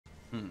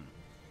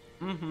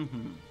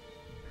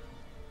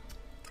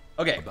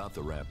Okay. About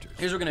the raptors.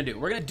 Here's what we're gonna do.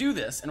 We're gonna do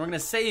this, and we're gonna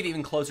save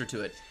even closer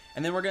to it,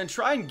 and then we're gonna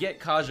try and get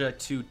Kaja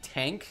to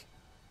tank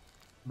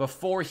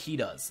before he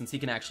does, since he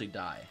can actually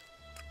die.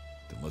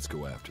 Then let's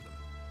go after them.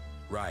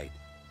 Right.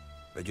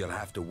 But you'll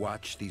have to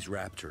watch these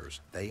raptors.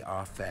 They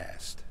are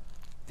fast.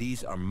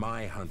 These are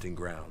my hunting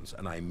grounds,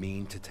 and I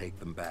mean to take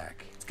them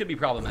back. This could be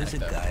What problematic, is a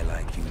though. guy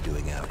like you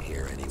doing out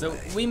here anyway? So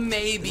we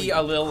may be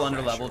a little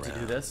underleveled to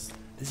do this.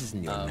 This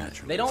isn't your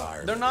natural They don't.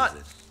 environment, They're not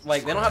is it?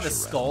 like they don't have the Crash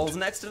skulls around.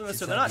 next to them, so It's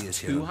they're not obvious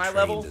too you're high trained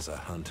level. as a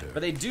hunter.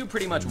 But they do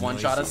pretty much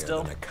one-shot us Noisier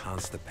still. than a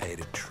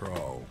constipated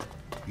troll.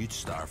 You'd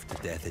starve to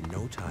death in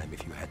no time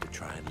if you had to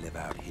try and live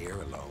out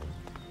here alone.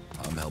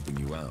 I'm helping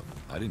you out.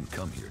 I didn't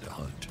come here to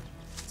hunt.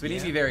 So we need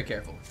to be very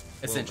careful.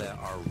 Essentially, Well,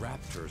 there are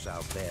raptors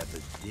out there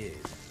that did.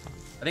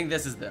 I think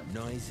this is them.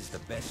 Noise is the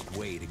best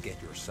way to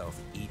get yourself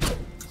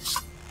eaten.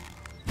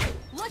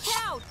 Look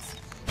out!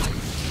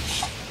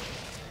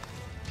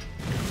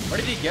 Where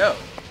did he go?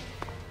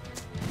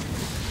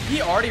 Did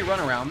he already run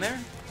around there?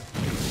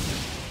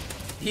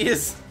 He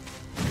is.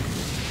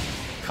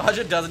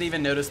 Kaja doesn't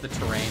even notice the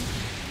terrain.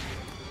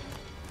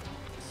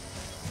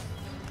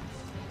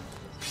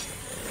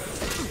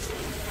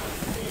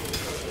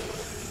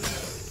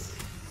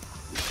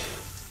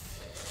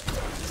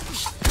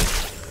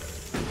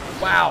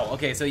 Wow,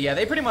 okay, so yeah,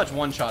 they pretty much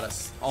one-shot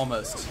us,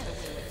 almost.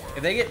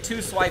 If they get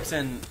 2 swipes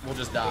in, we'll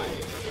just die.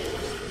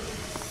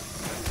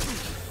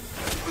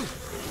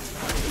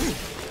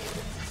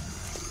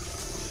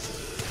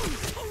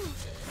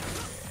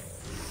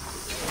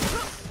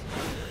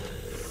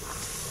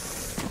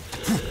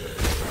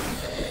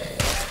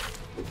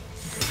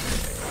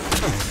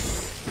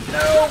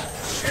 No!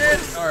 Shit!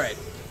 Alright.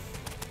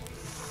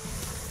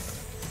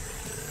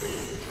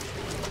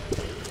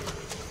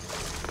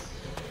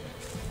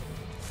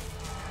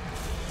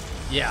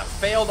 Yeah,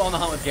 failed on the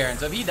hunt with Garen.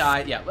 So if he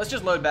died, yeah, let's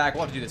just load back.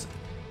 We'll have to do this.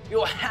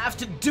 You'll have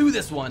to do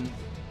this one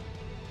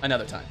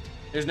another time.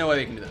 There's no way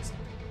we can do this.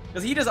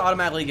 Because he just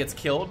automatically gets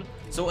killed.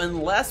 So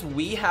unless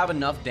we have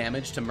enough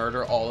damage to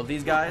murder all of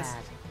these guys,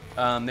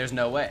 there's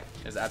no way.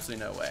 There's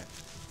absolutely no way.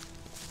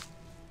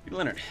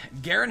 Leonard,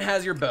 Garen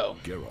has your bow.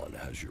 Garon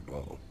has your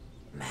bow.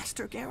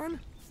 Master Garen?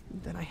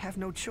 Then I have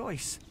no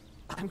choice.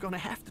 I'm gonna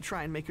have to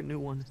try and make a new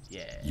one.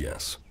 Yeah.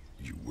 Yes,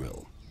 you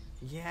will.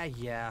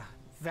 Yeah.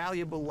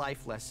 Valuable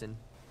life lesson.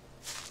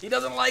 He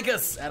doesn't like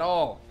us at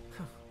all.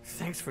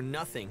 Thanks for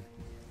nothing.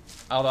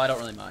 Although I don't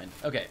really mind.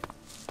 Okay.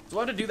 So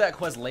we'll have to do that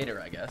quest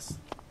later, I guess.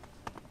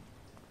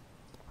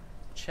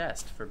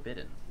 Chest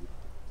forbidden.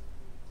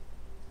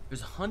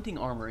 There's hunting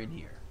armor in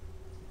here.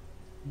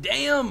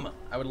 Damn!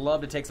 I would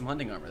love to take some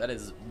hunting armor. That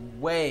is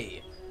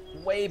way,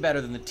 way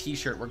better than the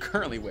t-shirt we're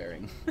currently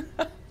wearing.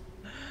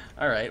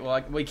 Alright,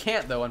 well, we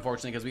can't, though,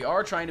 unfortunately, because we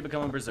are trying to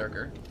become a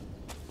berserker.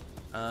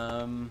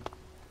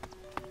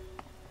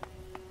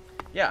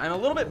 Yeah, I'm a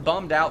little bit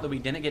bummed out that we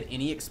didn't get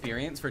any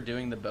experience for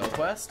doing the bow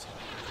quest.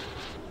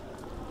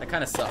 That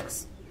kind of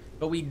sucks.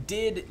 But we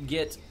did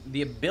get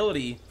the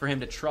ability for him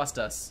to trust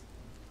us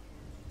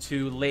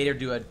to later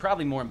do a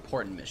probably more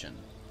important mission.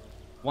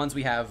 Once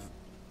we have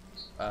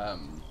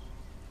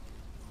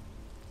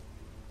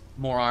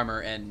more armor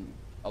and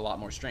a lot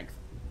more strength.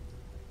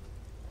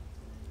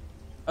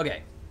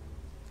 Okay.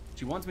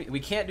 She wants me...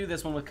 We can't do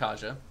this one with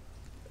Kaja.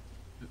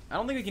 I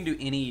don't think we can do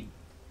any...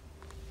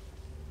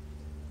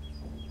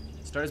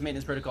 Start his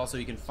maintenance protocol so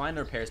you can find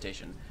the repair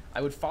station.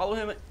 I would follow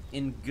him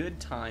in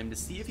good time to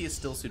see if he is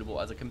still suitable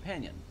as a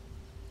companion.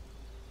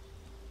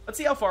 Let's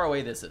see how far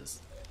away this is.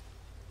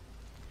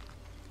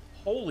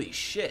 Holy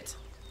shit.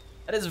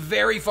 That is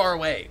very far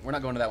away. We're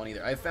not going to that one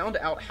either. I found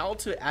out how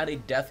to add a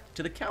death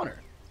to the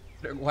counter.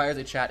 It requires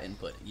a chat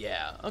input.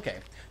 Yeah, okay.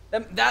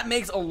 That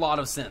makes a lot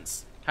of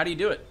sense. How do you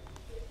do it?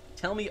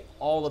 Tell me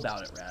all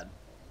about it, Rad.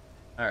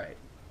 Alright.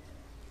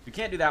 We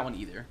can't do that one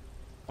either.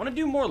 I want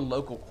to do more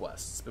local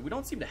quests, but we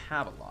don't seem to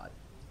have a lot.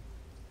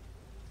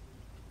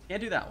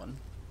 Can't do that one.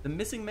 The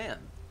Missing Man.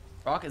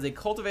 Rock is a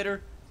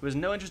cultivator who has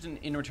no interest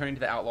in returning to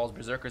the Outlaws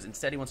Berserkers.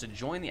 Instead, he wants to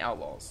join the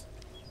Outlaws.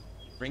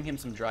 Bring him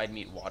some dried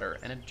meat, water,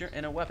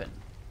 and a weapon.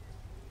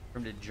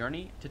 From the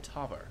journey to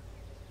Tavar.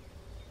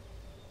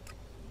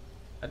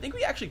 I think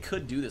we actually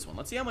could do this one.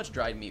 Let's see how much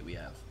dried meat we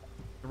have.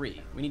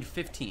 3. We need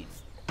 15.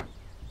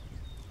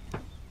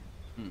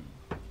 We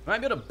might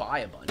be able to buy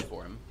a bunch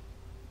for him.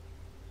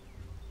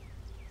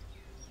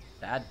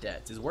 Bad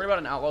debts. He's worried about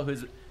an outlaw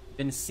who's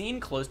been seen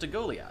close to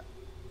Goliath.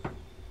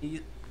 He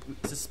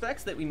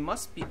suspects that we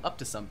must be up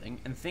to something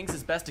and thinks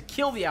it's best to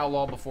kill the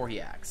outlaw before he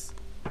acts.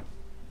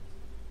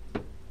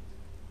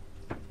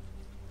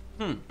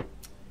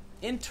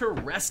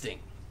 Interesting.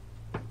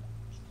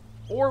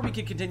 Or we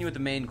could continue with the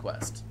main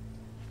quest.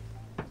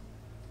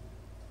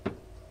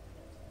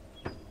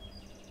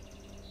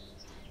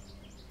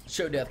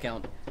 Show death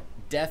count.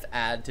 Death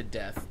add to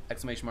death.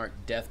 Exclamation mark.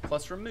 Death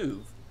plus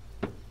remove.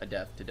 A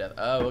death to death.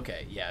 Oh,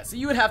 okay. Yeah. So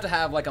you would have to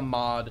have like a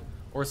mod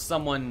or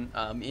someone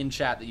in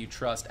chat that you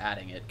trust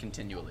adding it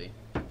continually.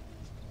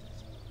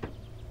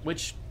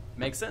 Which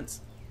makes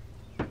sense.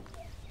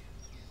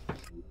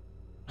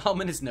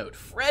 Ominous note.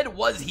 Fred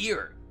was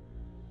here.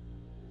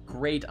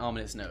 Great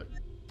ominous note.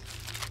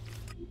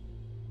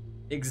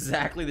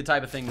 Exactly the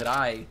type of thing that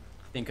I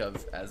think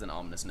of as an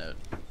ominous note.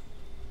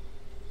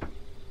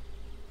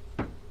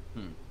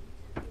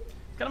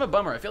 Kind of a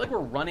bummer. I feel like we're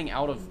running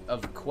out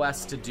of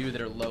quests to do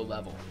that are low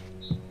level.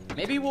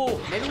 Maybe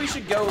we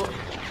should go.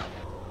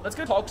 Let's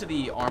go talk to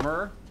the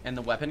armorer and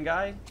the weapon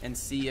guy and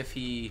see if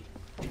he.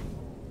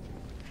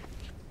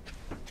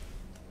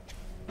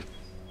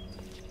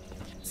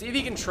 See if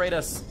he can trade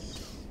us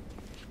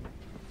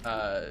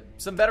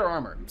some better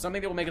armor,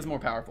 something that will make us more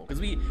powerful.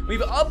 Because we've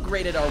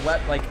upgraded our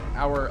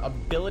our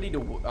ability to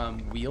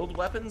wield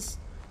weapons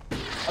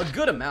a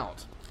good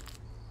amount.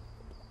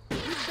 We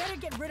better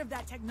get rid of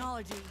that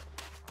technology.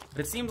 But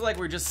it seems like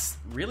we're just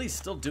really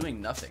still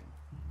doing nothing.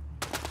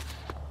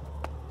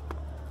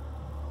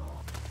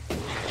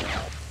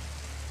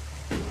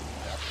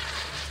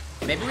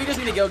 Maybe we just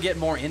need to go get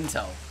more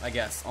intel, I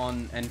guess,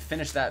 and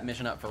finish that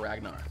mission up for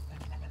Ragnar.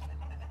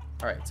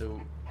 Alright,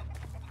 so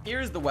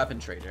here's the weapon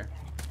trader.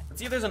 Let's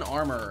see if there's an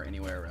armorer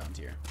anywhere around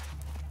here.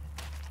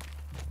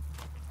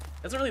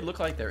 Doesn't really look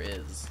like there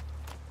is.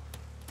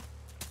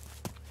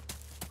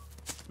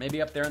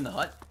 Maybe up there in the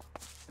hut?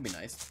 That'd be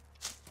nice.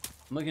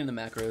 I'm looking in the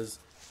macros,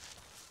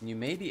 and you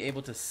may be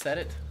able to set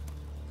it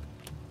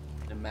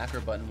the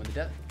macro button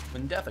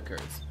when death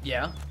occurs.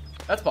 Yeah,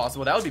 that's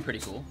possible. That would be pretty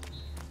cool.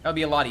 That would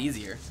be a lot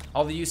easier.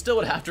 Although you still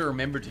would have to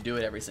remember to do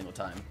it every single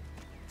time.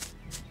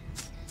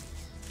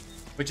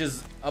 Which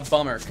is a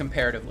bummer,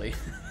 comparatively.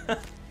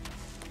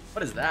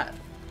 What is that?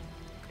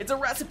 It's a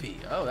recipe.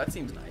 Oh, that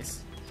seems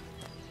nice.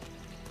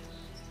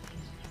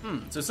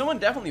 So someone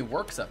definitely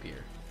works up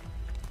here.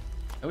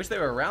 I wish they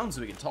were around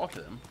so we could talk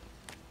to them.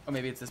 Oh,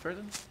 maybe it's this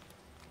person?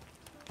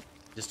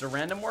 Just a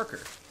random worker.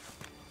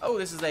 Oh,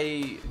 this is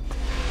a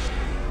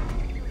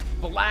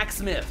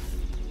blacksmith.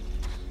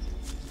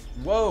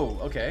 Whoa,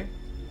 okay.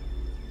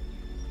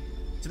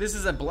 So this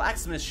is a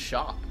blacksmith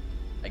shop,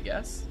 I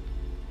guess.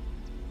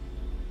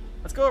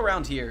 Let's go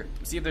around here,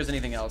 see if there's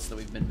anything else that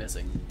we've been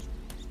missing.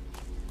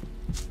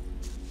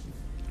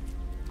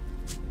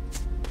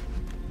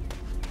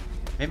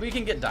 Maybe we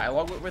can get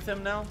dialogue with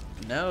him now?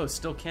 No,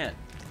 still can't.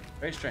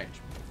 Very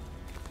strange.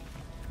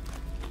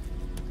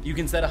 You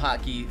can set a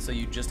hotkey, so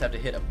you just have to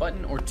hit a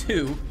button or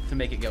two to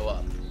make it go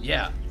up.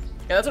 Yeah,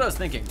 that's what I was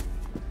thinking.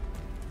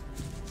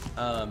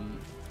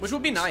 Which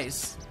would be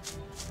nice.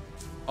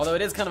 Although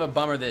it is kind of a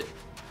bummer that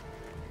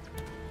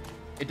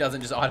it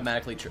doesn't just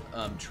automatically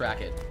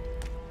track it.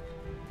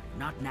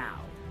 Not now.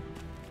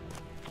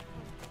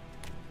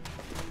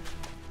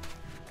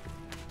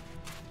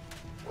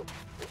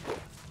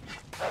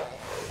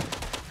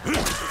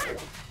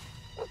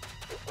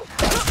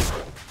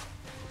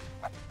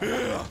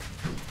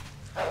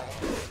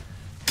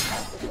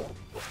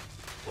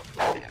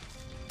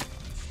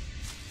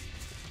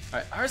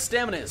 Alright, our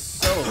stamina is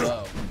so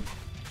low.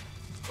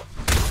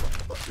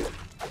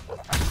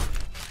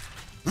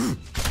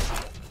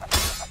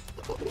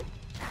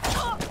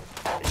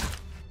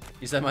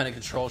 You said mine to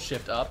control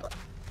shift up?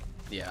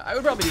 Yeah, I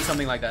would probably do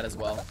something like that as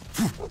well.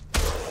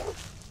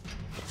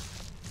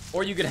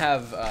 Or you could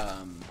have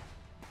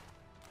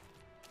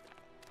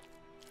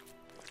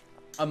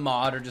a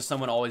mod or just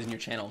someone always in your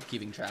channel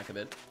keeping track of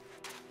it.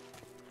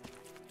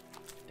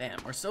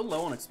 Damn, we're so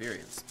low on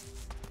experience.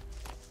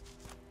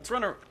 Let's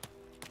run a...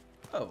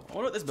 Oh, I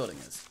wonder what this building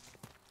is.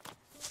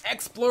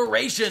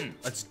 Exploration!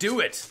 Let's do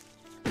it!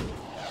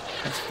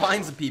 Let's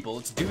find some people.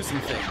 Let's do some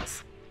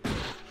things.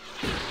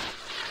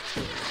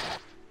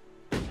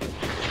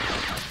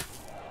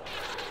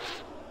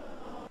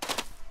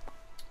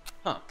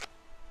 Huh.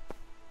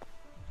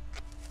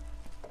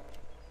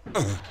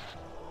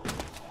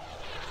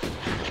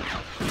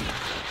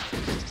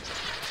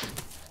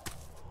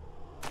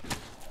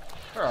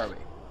 Where are we?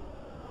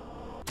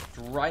 It's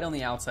right on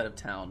the outside of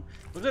town.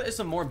 Looks like there's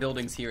some more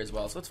buildings here as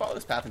well, so let's follow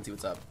this path and see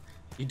what's up.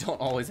 You don't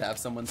always have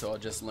someone, so I'll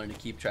just learn to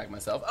keep track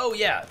myself. Oh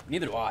yeah,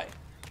 neither do I.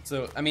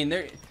 So, I mean,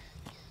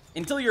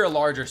 until you're a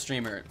larger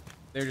streamer,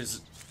 they're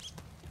just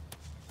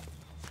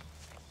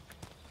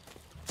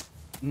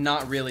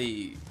not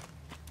really...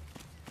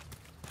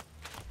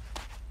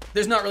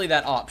 There's not really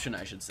that option,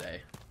 I should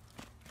say.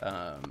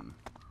 There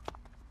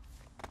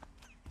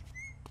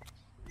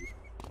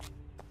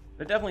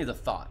definitely is a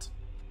thought.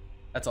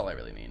 That's all I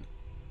really mean.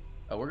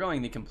 Oh, we're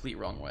going the complete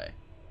wrong way.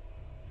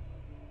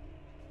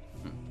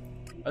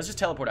 Let's just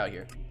teleport out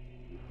here.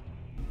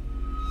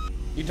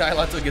 You die a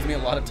lot, so it gives me a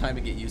lot of time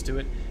to get used to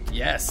it.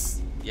 Yes,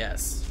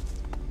 yes.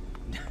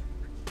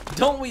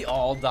 Don't we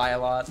all die a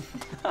lot?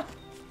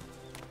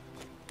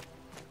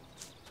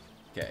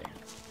 Okay.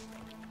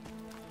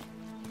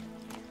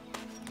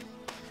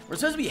 We're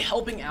supposed to be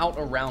helping out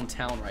around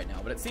town right now,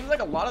 but it seems like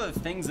a lot of the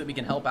things that we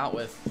can help out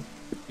with,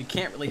 we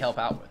can't really help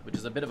out with, which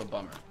is a bit of a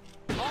bummer.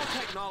 All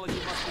technology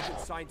must be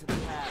consigned to the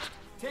past.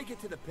 Take it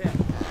to the pit.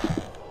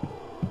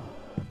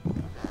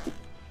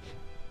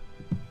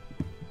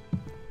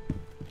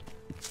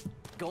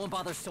 Go and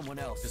bother someone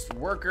else. Just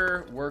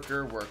worker,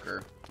 worker,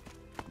 worker.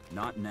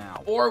 Not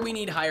now. Or we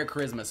need higher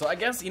charisma. So I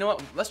guess, you know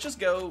what? Let's just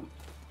go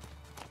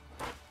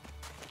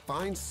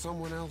Find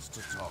someone else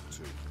to talk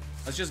to.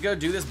 Let's just go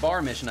do this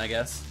bar mission, I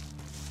guess.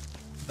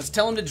 Let's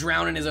tell him to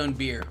drown in his own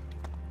beer.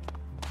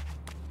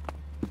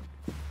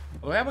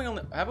 Well,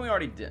 haven't we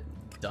already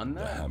done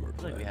that? The hammer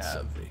I feel like we plan have.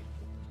 sent me.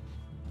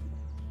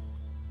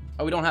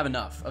 Oh, we don't have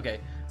enough. Okay,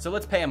 so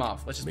let's pay him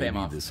off. Let's just pay him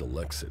Maybe off. this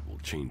Alexit will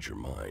change your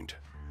mind.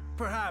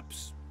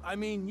 Perhaps. I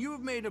mean, you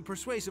have made a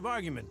persuasive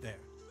argument there.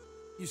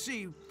 You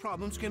see,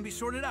 problems can be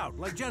sorted out,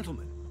 like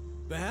gentlemen.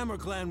 The Hammer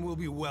Clan will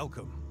be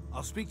welcome.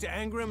 I'll speak to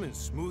Angram and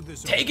smooth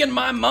this over. Taking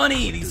my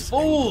money, these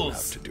What does Ingram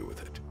fools. have to do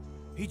with it?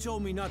 He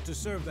told me not to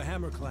serve the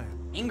Hammer Clan.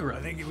 Ingram.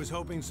 I think he was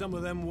hoping some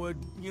of them would,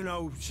 you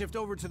know, shift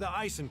over to the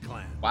Ison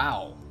Clan.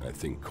 Wow. I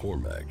think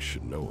Cormac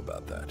should know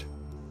about that.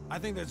 I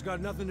think that's got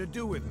nothing to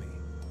do with me.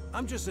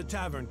 I'm just a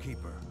tavern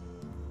keeper.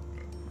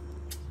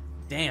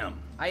 Damn.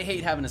 I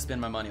hate having to spend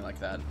my money like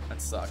that.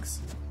 That sucks.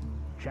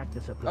 Check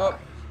the supplies. Oh.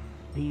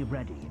 Be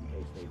ready in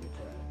case they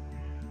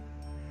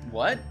return.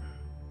 What?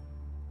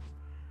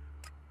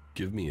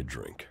 Give me a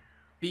drink.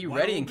 Be Why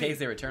ready don't in we- case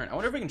they return. I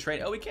wonder if we can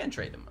trade. Oh, we can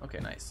trade them. Okay,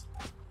 nice.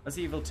 Let's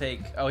see if he'll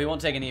take. Oh, he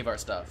won't take any of our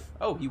stuff.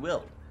 Oh, he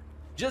will.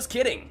 Just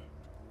kidding.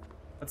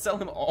 Let's sell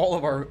him all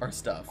of our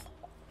stuff.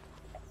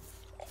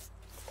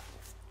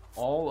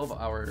 All of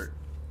our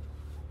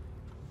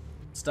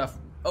stuff.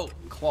 Oh,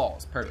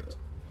 claws. Perfect.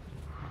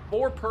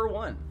 4 per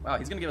one. Wow,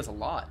 he's gonna give us a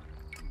lot.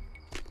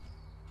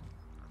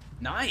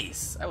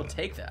 Nice. I will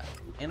take that.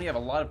 And we have a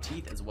lot of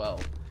teeth as well.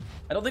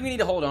 I don't think we need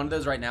to hold on to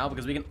those right now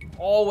because we can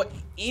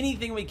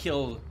anything we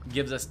kill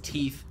gives us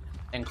teeth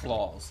and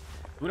claws.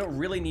 We don't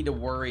really need to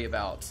worry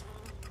about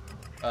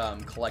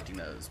collecting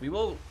those. We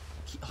will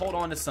hold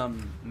on to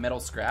some metal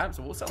scraps,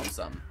 but we'll sell them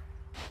some.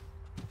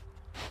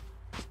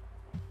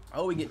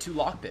 Oh, we get 2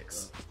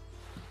 lockpicks.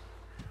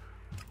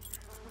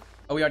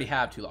 Oh, we already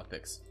have 2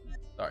 lockpicks.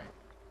 Sorry.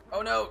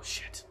 Oh no,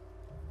 shit.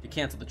 You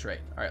canceled the trade.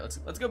 All right, let's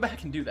go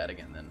back and do that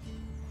again then.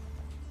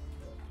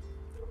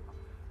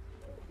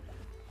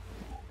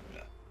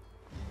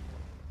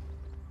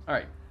 All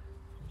right.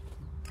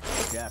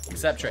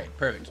 Accept trade.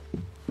 Perfect.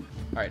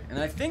 All right, and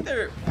I think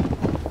there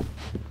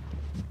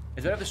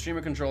is that if the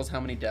streamer controls how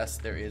many deaths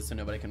there is, so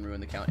nobody can ruin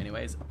the count.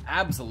 Anyways,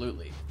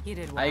 absolutely. You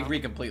did well. I agree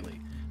completely.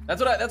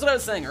 That's what I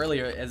was saying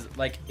earlier. Is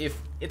like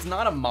if it's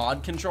not a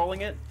mod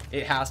controlling it,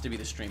 it has to be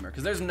the streamer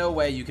because there's no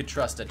way you could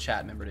trust a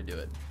chat member to do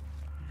it.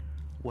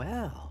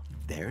 Well,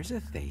 there's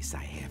a face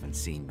I haven't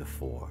seen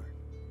before.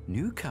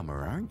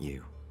 Newcomer, aren't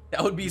you?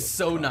 That would be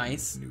so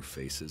nice. New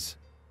faces.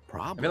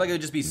 Problem. I feel like it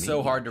would just be so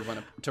Me? hard to run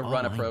a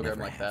I program never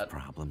like have that.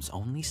 Problems,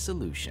 only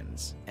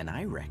solutions, and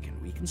I reckon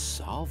we can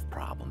solve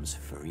problems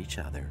for each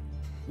other.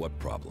 What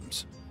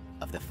problems?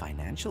 Of the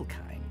financial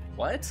kind.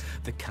 What?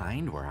 The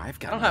kind where I've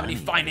got. I don't have any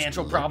money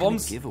financial that's looking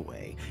problems. to give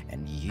away,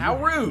 and you How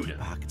have rude. empty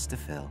pockets to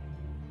fill.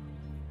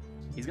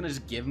 He's gonna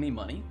just give me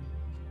money?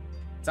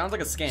 Sounds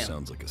like a scam.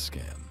 Sounds like a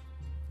scam.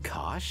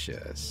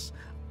 Cautious.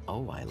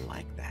 Oh, I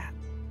like that.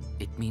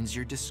 It means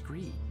you're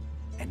discreet,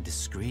 and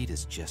discreet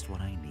is just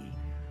what I need.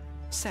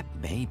 Except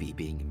maybe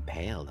being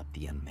impaled up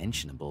the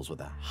unmentionables with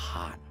a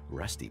hot,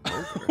 rusty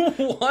poker.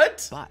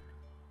 What? But,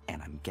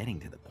 and I'm getting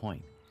to the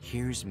point,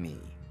 here's me.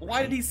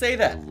 Why did he say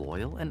that? A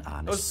loyal and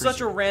honest That was such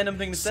a berserker. random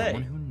thing to say.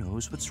 Someone who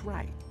knows what's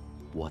right,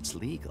 what's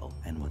legal,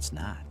 and what's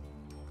not.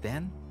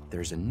 Then,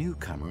 there's a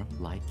newcomer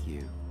like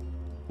you.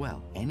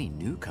 Well, any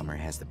newcomer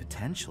has the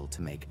potential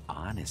to make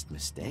honest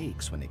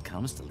mistakes when it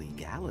comes to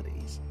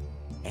legalities.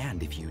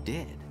 And if you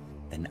did,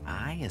 then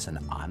I, as an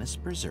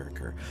honest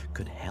berserker,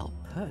 could help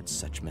put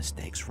such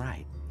mistakes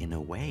right in a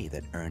way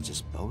that earns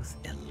us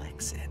both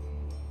Elexit.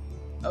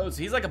 Oh,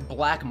 so he's like a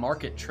black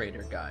market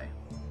trader guy.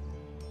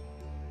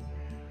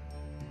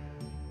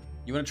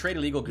 You want to trade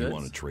illegal goods? You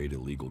want to trade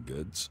illegal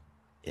goods?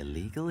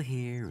 Illegal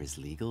here is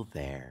legal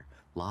there.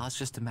 Law's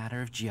just a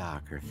matter of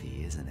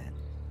geography, isn't it?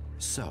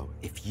 So,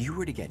 if you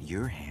were to get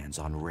your hands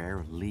on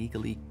rare,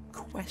 legally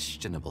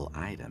questionable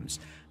items,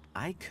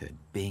 I could,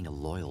 being a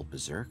loyal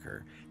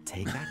berserker,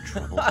 take that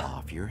trouble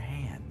off your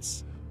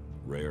hands.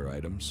 Rare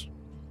items?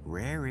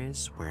 Rare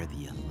is where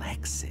the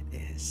Elexit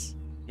is.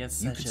 He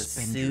has You such could a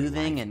spend your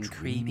soothing life and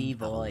creepy dreaming of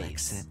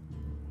voice. Elexit,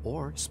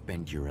 or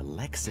spend your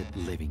Elexit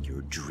living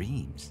your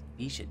dreams.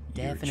 We should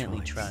Your definitely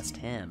choice. trust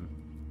him.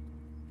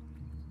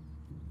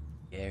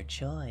 Your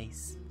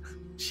choice.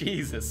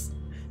 Jesus.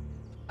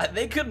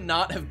 They could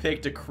not have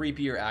picked a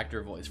creepier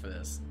actor voice for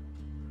this.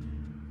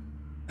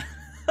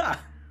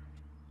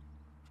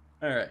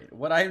 Alright,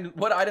 what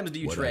items do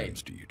you What trade?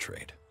 items do you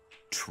trade?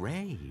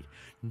 Trade?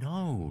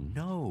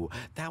 No,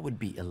 that would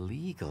be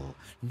illegal.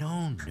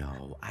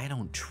 No, I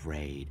don't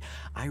trade.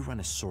 I run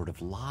a sort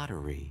of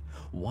lottery,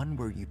 one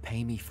where you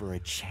pay me for a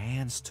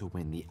chance to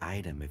win the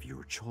item of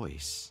your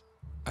choice.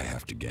 I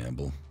have to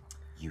gamble.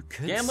 You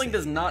could Gambling say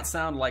does not that,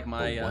 sound like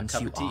my but once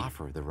cup you of tea.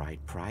 offer the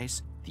right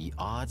price, the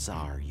odds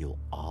are you'll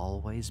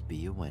always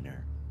be a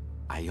winner.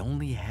 I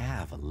only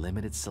have a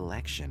limited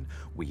selection.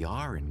 We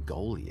are in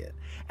Goliath,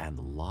 and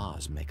the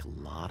laws make a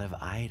lot of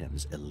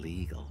items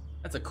illegal.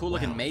 That's a cool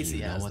looking Well, mace he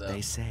you know has, what though.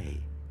 they say.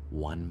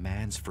 One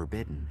man's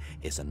forbidden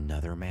is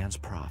another man's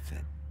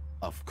profit.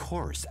 Of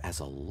course, as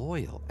a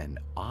loyal and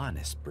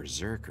honest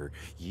berserker,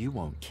 you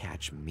won't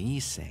catch me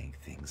saying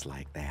things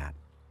like that.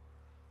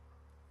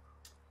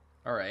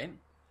 Alright.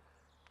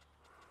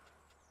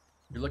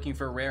 You're looking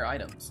for rare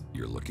items.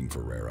 You're looking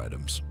for rare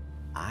items.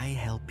 I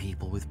help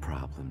people with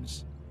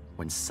problems.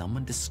 When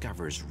someone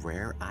discovers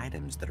rare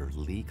items that are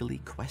legally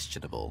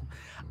questionable,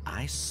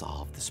 I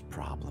solve this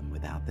problem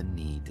without the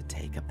need to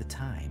take up the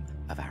time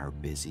of our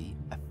busy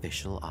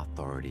official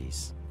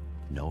authorities.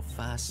 No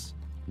fuss,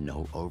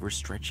 no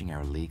overstretching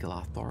our legal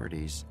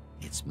authorities.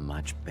 It's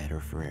much better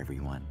for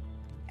everyone.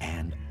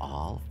 And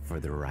all for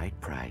the right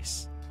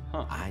price.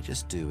 Huh. I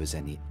just do as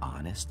any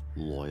honest,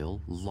 loyal,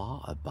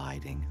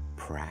 law-abiding,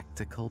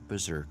 practical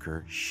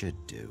berserker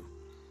should do.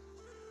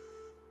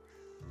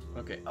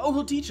 Okay. Oh,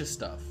 he'll teach us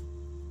stuff.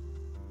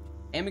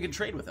 And we can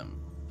trade with him.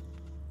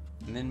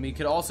 And then we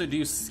could also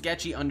do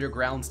sketchy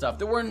underground stuff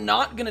that we're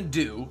not gonna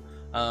do.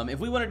 If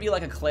we wanted to be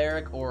like a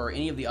cleric or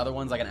any of the other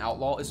ones, like an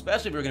outlaw,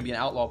 especially if we're gonna be an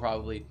outlaw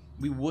probably,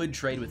 we would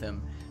trade with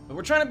him. But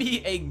we're trying to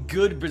be a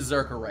good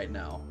berserker right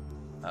now.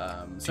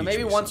 So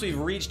maybe once we've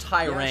reached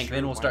high rank,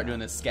 then we'll start doing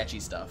this sketchy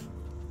stuff.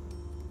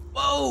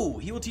 Whoa!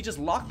 He will teach us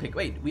lockpick.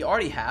 Wait, we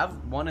already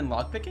have one in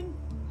lockpicking?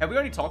 Have we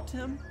already talked to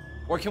him?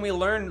 Or can we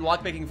learn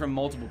lockpicking from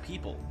multiple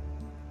people?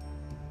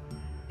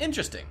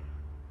 Interesting.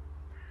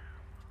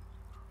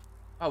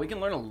 Oh, we can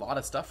learn a lot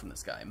of stuff from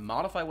this guy.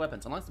 Modify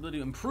weapons. Unlocks the ability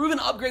to improve and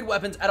upgrade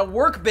weapons at a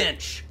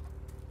workbench.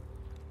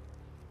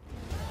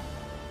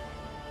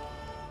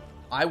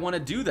 I want to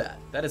do that.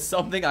 That is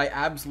something I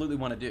absolutely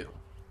want to do.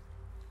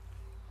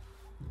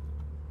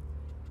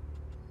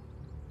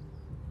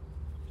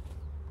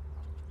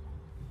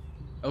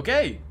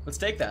 Okay, let's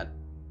take that.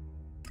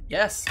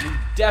 Yes, we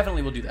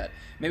definitely will do that.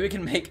 Maybe we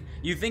can make...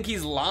 You think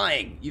he's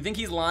lying. You think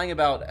he's lying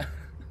about...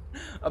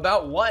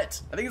 about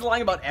what? I think he's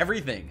lying about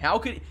everything. How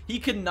could... He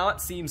could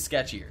not seem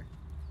sketchier.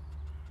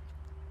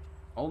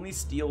 Only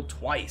steal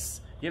twice.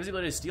 He has the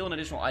ability to steal an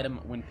additional item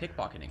when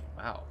pickpocketing.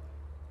 Wow.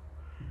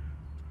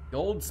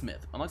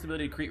 Goldsmith. Unlocks the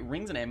ability to create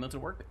rings and amulets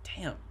at work. But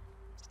damn.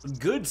 Some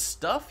good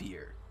stuff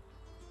here.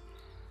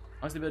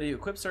 Unlocks the ability to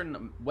equip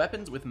certain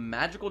weapons with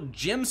magical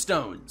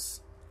gemstones.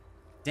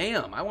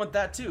 Damn, I want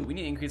that too. We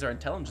need to increase our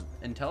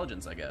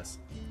intelligence, I guess.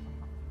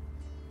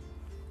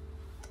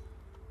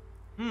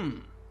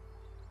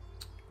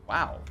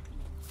 Wow.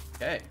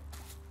 Okay.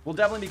 We'll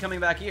definitely be coming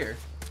back here.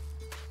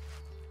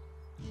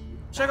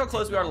 Check how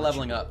close we are to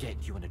leveling up. Get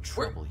you into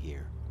trouble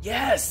here.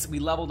 Yes, we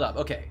leveled up.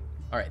 Okay.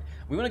 All right.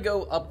 We want to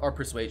go up our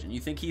persuasion. You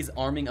think he's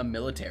arming a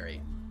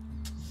military?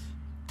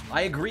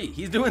 I agree.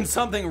 He's doing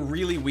something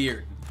really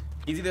weird.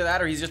 He's either that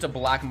or he's just a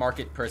black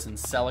market person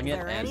selling it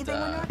and anything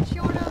we're not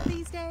short of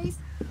these days?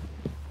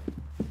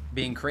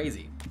 Being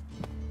crazy.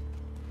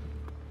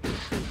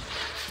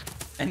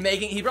 And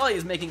he probably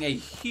is making a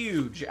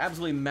huge,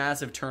 absolutely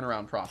massive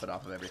turnaround profit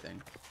off of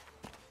everything.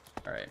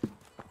 All right.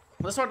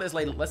 Let's start this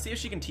lady. Let's see if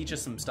she can teach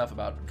us some stuff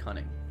about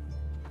cunning.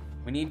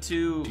 We need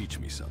to... Teach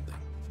me something.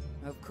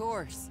 Of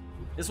course.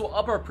 This will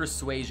up our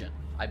persuasion,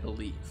 I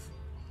believe.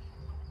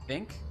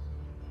 Think?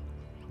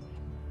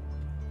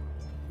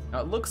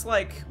 Now it looks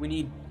like we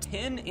need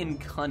 10 in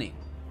cunning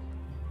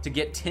to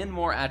get 10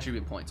 more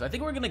attribute points. So I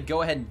think we're gonna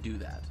go ahead and do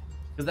that.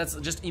 Because that's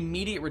just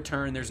immediate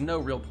return. There's no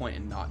real point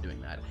in not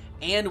doing that.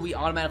 And we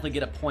automatically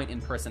get a point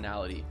in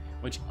personality,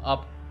 which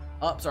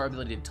ups our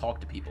ability to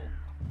talk to people.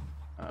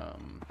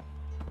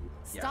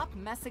 Stop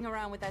messing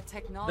around with that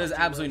technology. There's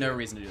absolutely no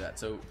reason to do that.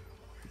 So,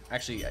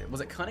 actually,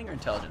 was it cunning or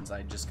intelligence?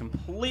 I just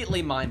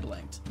completely mind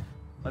blanked.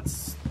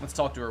 Let's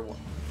talk to her.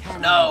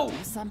 Can No! I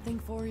do something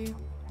for you?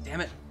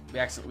 Damn it! We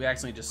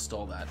accidentally just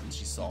stole that, and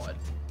she saw it.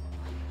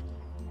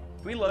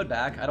 Can we load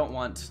back? I don't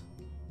want.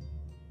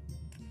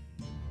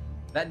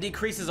 That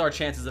decreases our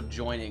chances of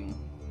joining.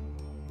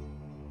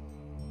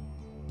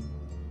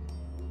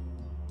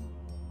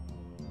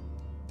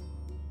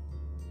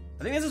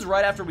 I think this is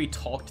right after we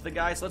talked to the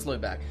guy, so let's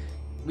load back.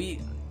 We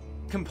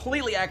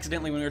completely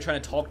accidentally, when we were trying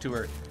to talk to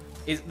her,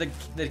 is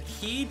the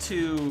key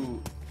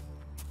to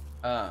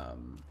yeah,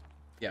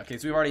 okay,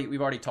 so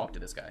we've already talked to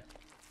this guy.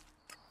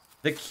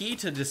 The key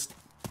to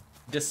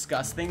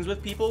discuss things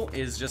with people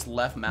is just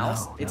left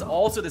mouse. It's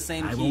also the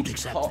same key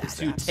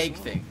to take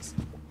things.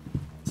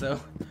 So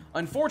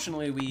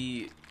unfortunately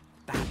we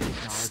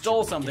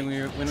stole something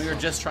when we were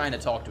just trying to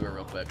talk to her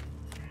real quick.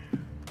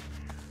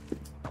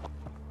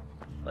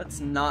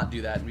 Let's not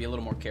do that and be a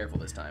little more careful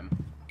this time.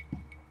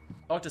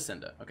 Talk to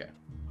Cinda. Okay.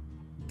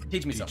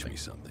 Teach me something. Teach me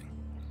something.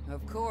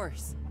 Of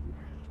course.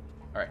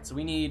 Alright, so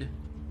we need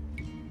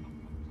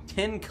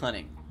 10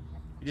 cunning.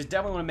 We just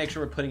definitely want to make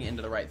sure we're putting it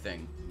into the right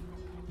thing.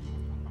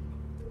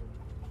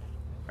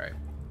 Alright.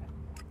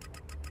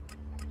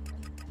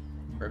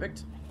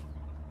 Perfect.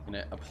 I'm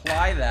gonna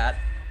apply that.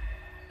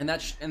 And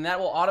that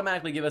will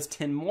automatically give us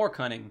 10 more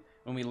cunning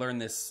when we learn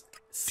this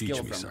skill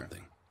Teach me from her.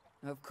 something.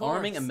 Of course.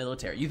 Arming a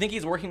military. You think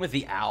he's working with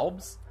the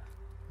Albs?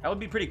 That would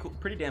be pretty cool,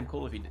 pretty damn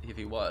cool if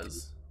he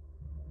was.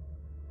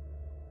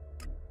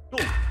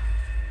 Cool.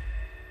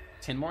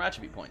 10 more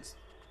attribute points.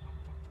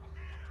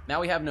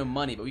 Now we have no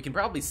money, but we can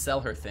probably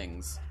sell her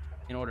things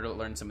in order to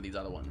learn some of these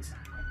other ones.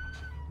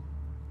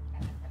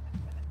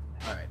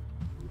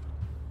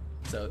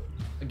 So,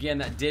 again,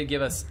 that did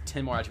give us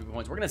 10 more attribute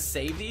points. We're going to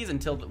save these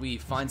until we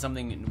find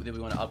something that we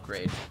want to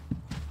upgrade.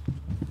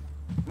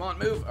 Come on,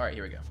 move. All right,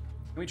 here we go.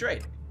 Can we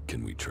trade?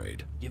 Can we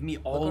trade? Give me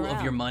all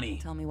of your money.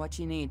 Tell me what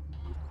you need.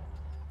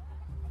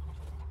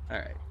 All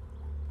right.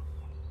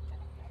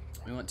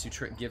 We want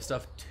to give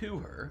stuff to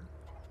her.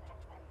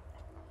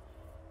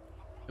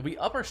 If we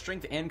up our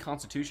strength and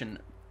constitution,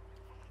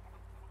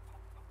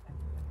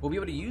 we'll be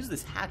able to use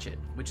this hatchet,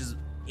 which is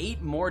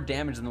 8 more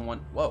damage than the one.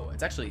 Whoa,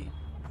 it's actually.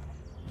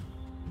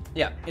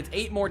 Yeah, it's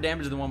 8 more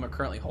damage than the one we're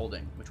currently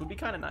holding, which would be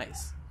kind of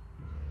nice.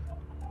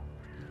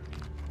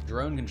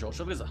 Drone control.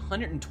 She'll give us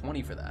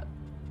 120 for that.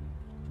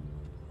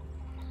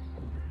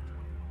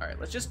 All right,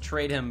 let's just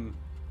trade him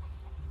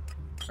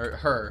or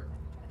her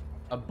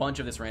a bunch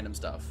of this random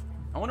stuff.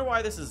 I wonder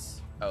why this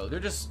is. Oh,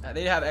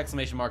 they have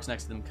exclamation marks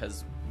next to them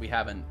because we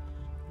haven't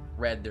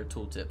read their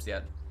tooltips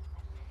yet.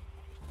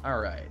 All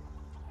right,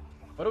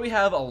 what do we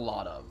have a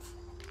lot of?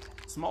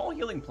 Small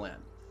healing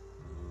plant.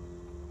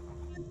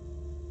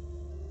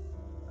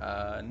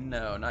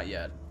 No, not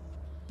yet.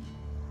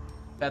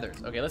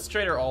 Feathers. Okay, let's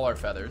trade her all our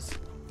feathers.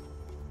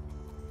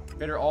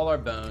 Trade her all our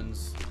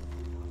bones.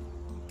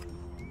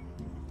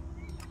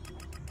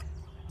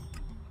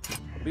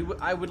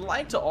 I would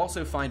like to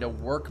also find a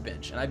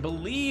workbench, and I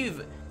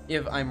believe,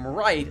 if I'm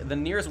right, the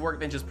nearest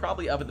workbench is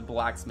probably up at the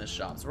blacksmith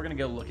shop, so we're gonna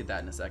go look at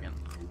that in a second.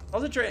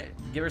 Also try to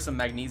give her some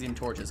magnesium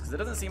torches, because it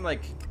doesn't seem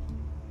like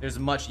there's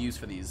much use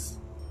for these.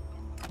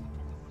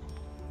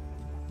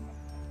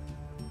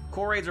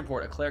 Core raids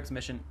report a cleric's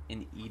mission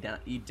in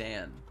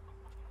Edan.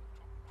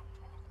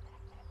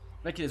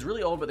 That kit is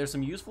really old, but there's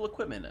some useful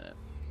equipment in it.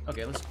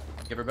 Okay, let's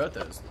give her both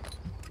those.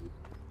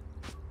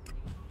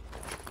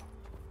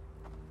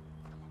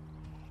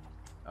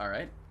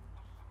 Alright.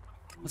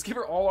 Let's give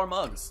her all our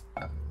mugs.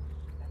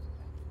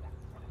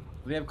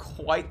 We have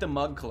quite the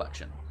mug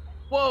collection.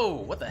 Whoa,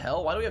 what the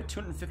hell? Why do we have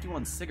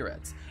 251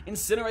 cigarettes?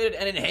 Incinerated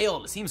and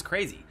inhaled. It seems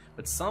crazy,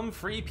 but some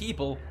free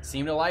people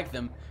seem to like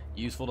them.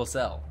 Useful to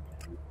sell.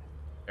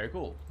 Very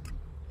cool.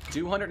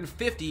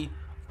 250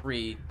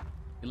 free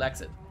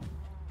Elex.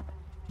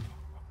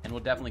 And we'll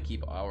definitely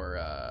keep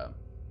our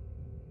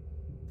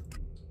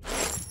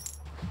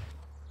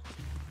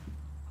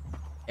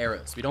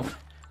arrows. We don't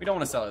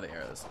want to sell her the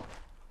arrows.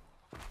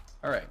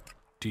 All right.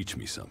 Teach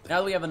me something. Now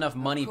that we have enough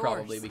money,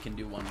 probably we can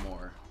do one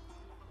more.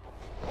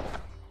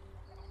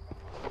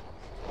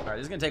 All right,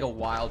 this is gonna take a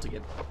while to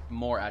get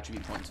more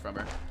attribute points from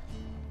her.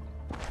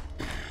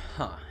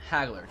 Huh.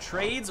 Haggler.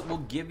 Traders will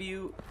give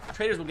you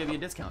a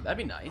discount. That'd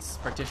be nice.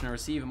 Practitioner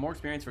receive more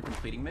experience for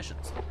completing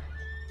missions.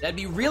 That'd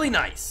be really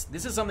nice.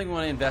 This is something we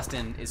want to invest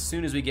in as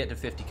soon as we get to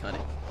 50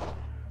 cunning.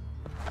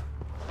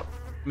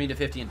 I mean to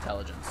 50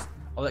 intelligence.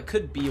 Well, that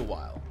could be a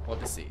while. We'll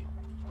have to see.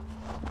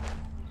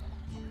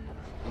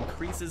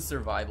 Increases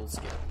survival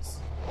skills.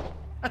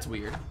 That's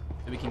weird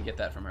that we can get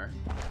that from her.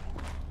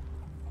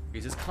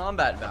 Increases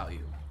combat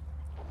value.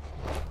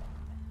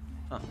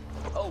 Huh.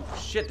 Oh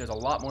shit, there's a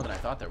lot more than I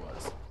thought there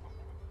was.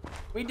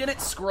 We did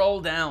it. Scroll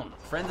down.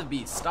 Friends of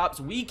Beasts stops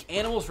weak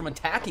animals from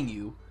attacking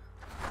you.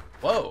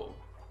 Whoa.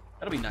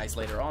 That'll be nice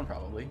later on,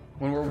 probably.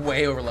 When we're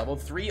way over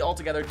leveled. 3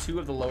 altogether, 2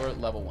 of the lower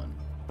level one.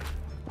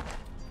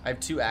 I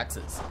have 2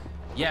 axes.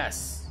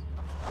 Yes.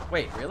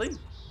 Wait, really?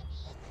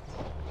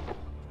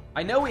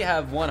 I know we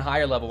have 1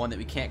 higher level one that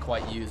we can't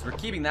quite use. We're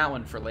keeping that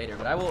one for later,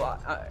 but I will,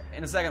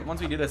 in a second,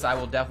 once we do this, I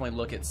will definitely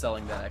look at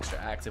selling that extra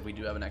axe if we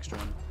do have an extra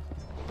one.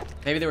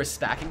 Maybe they were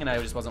stacking and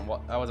I just wasn't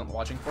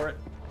watching for it.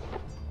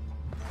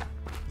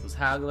 It was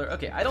Haggler.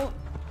 Okay,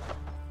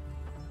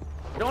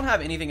 we don't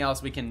have anything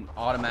else we can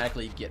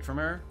automatically get from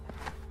her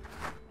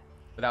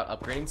without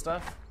upgrading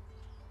stuff.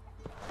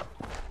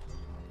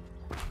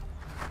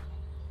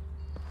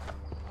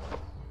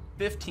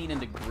 $15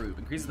 into group.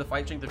 Increases the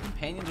fight strength of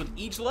companions with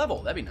each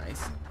level. That'd be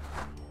nice.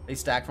 They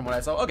stack from what I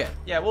saw. Okay,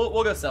 yeah,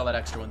 we'll go sell that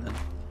extra one then.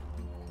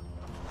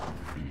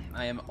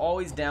 I am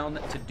always down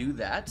to do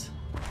that.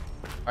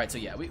 Alright, so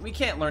yeah, we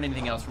can't learn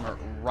anything else from her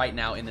right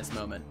now in this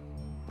moment.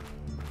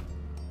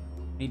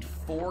 Need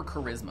 4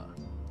 charisma.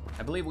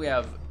 I believe we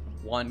have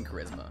 1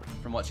 charisma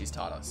from what she's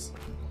taught us.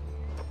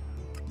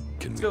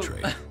 Can we Let's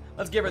trade? go.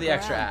 Let's give her the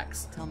extra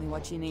axe. Tell me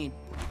what you need.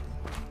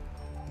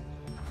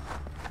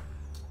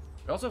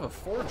 We also have a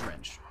forge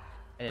wrench.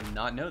 I did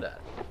not know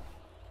that.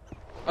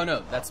 Oh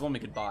no, that's the one we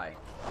could buy.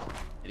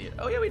 Idiot.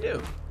 Oh yeah, we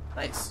do.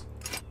 Nice.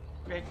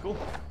 Okay, cool.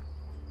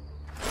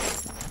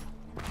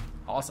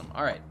 Awesome.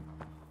 All right.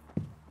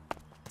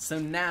 So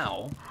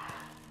now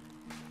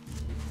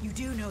You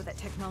do know that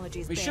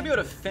technology is we should be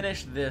able to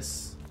finish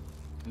this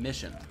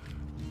mission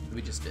that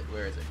we just did.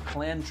 Where is it?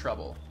 Clan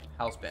Trouble.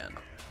 House band.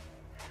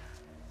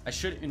 I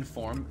should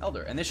inform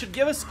Elder, and this should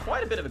give us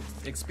quite a bit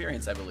of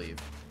experience, I believe.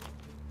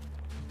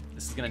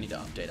 This is gonna need to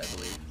update, I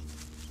believe.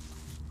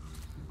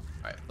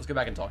 All right, let's go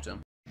back and talk to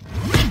him.